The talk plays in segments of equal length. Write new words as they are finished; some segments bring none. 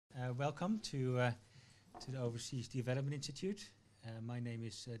Welcome to the Overseas Development Institute. My name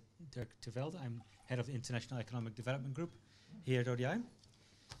is Dirk Velde. I'm head of the International Economic Development Group here at ODI.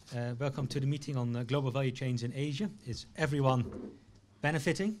 Welcome to the meeting on global value chains in Asia. Is everyone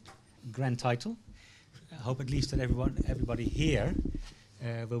benefiting? Grand title. I hope at least that everybody here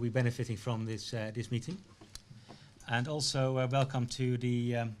will be benefiting from this meeting. And also welcome to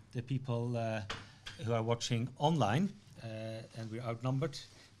the people who are watching online. And we're outnumbered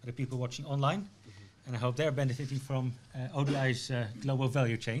by the people watching online, and I hope they're benefiting from ODI's global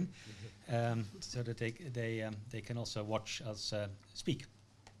value chain, so that they can also watch us speak.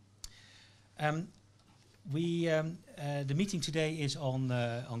 The meeting today is on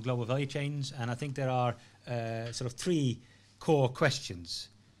global value chains, and I think there are sort of three core questions.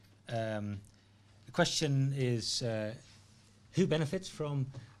 The question is who benefits from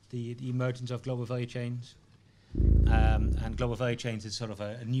the emergence of global value chains? And global value chains is sort of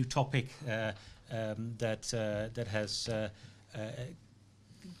a new topic that has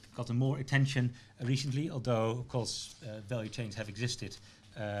gotten more attention recently, although of course value chains have existed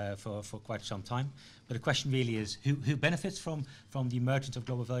for quite some time. But the question really is who benefits from the emergence of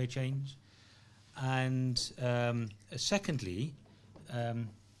global value chains, and secondly,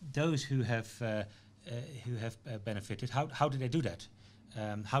 those who have benefited, how did they do that?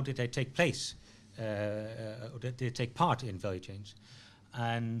 How did they take place? Or did they take part in value chains?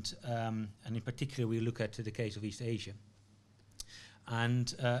 And in particular, we look at the case of East Asia.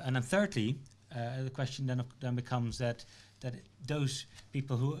 And then thirdly, the question then becomes that those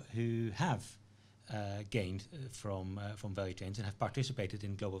people who have gained from value chains and have participated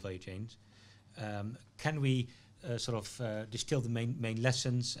in global value chains, can we sort of distill the main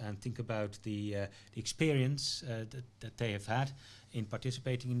lessons and think about the experience that they have had in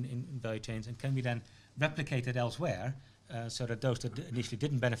participating in value chains, and can we then replicate it elsewhere so that those that initially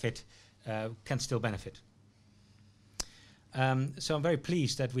didn't benefit can still benefit? So I'm very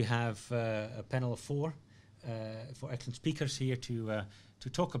pleased that we have a panel of four excellent speakers here to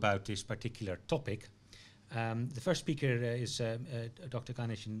talk about this particular topic. The first speaker is Dr.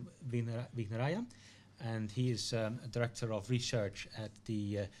 Ganeshan Vignaraya, and he is Director of Research at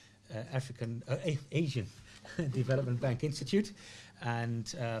the Asian Development Bank Institute,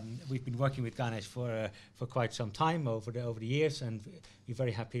 and we've been working with Ganesh for quite some time over the years, and we're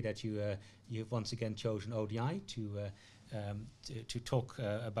very happy that you've once again chosen ODI to talk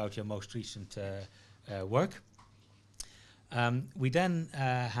about your most recent work. We then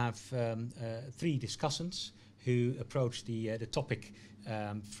have three discussants who approach the topic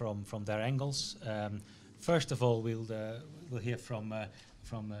from their angles. First of all, we'll hear from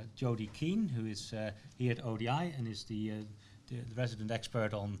Jodie Keane, who is here at ODI and is the resident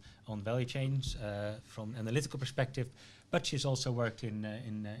expert on value chains from an analytical perspective, but she's also worked in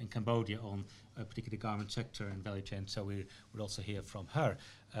Cambodia on a particular garment sector and value chain. So we'll also hear from her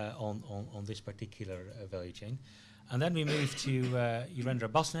on this particular value chain. And then we move to Yurendra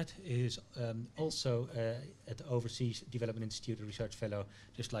Basnet, who is also at the Overseas Development Institute, a research fellow,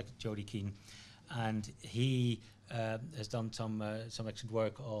 just like Jodie Keane, and he has done some excellent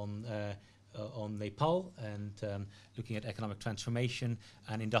work on Nepal and looking at economic transformation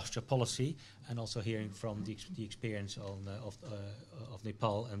and industrial policy, and also hearing from the experience of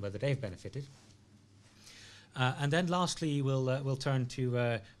Nepal and whether they've benefited. And then lastly, we'll turn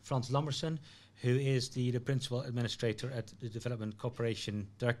to Frans Lamberson, who is the principal administrator at the Development Cooperation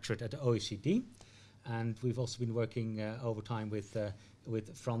Directorate at the OECD. And we've also been working over time with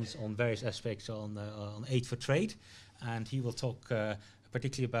Frans on various aspects on aid for trade, and he will talk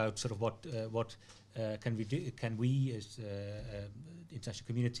particularly about sort of what can we do? Can we, as international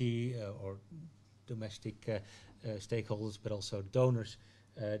community or domestic stakeholders, but also donors,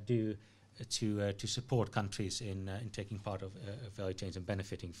 do to support countries in taking part of value chains and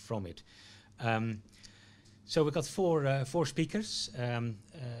benefiting from it? So we've got four speakers.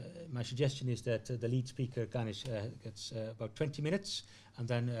 My suggestion is that the lead speaker, Ganesh, gets about 20 minutes, and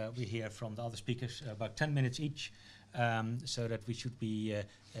then we hear from the other speakers about 10 minutes each, so that we should be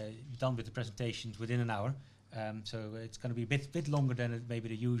done with the presentations within an hour. So it's going to be a bit longer than maybe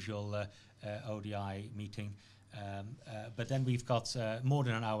the usual ODI meeting, but then we've got more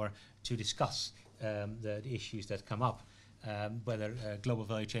than an hour to discuss the issues that come up. Whether global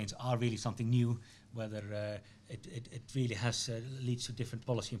value chains are really something new, whether it really leads to different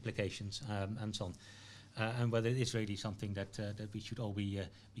policy implications, and so on, and whether it is really something that we should all be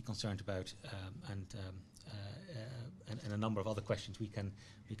concerned about, and a number of other questions we can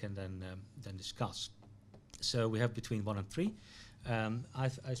then discuss. So we have between 1 and 3. I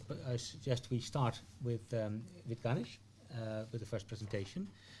suggest we start with Ganesh. with the first presentation.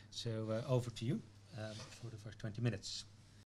 So over to you for the first 20 minutes.